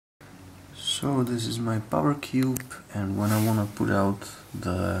So this is my PowerCube, and when I want to put out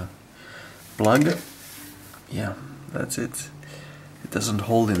the plug, yeah, that's it. It doesn't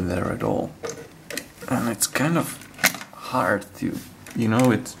hold in there at all. And it's kind of hard to, you know,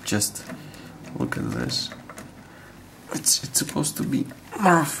 it's just, look at this. It's supposed to be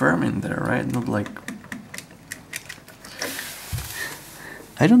more firm in there, right? Not like...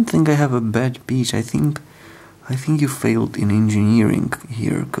 I don't think I have a bad piece. I think you failed in engineering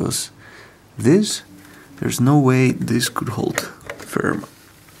here, because this, there's no way this could hold firm.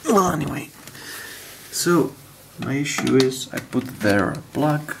 Well, anyway, so my issue is I put there a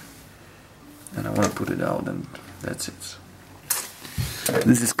plug and I want to put it out, and that's it.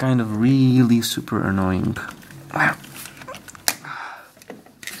 This is kind of really super annoying.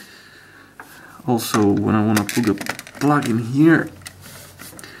 Also, when I want to put a plug in here,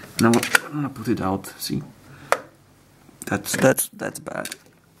 and I want to put it out, see? That's bad.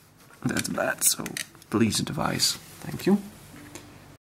 That's bad, so please advise. Thank you.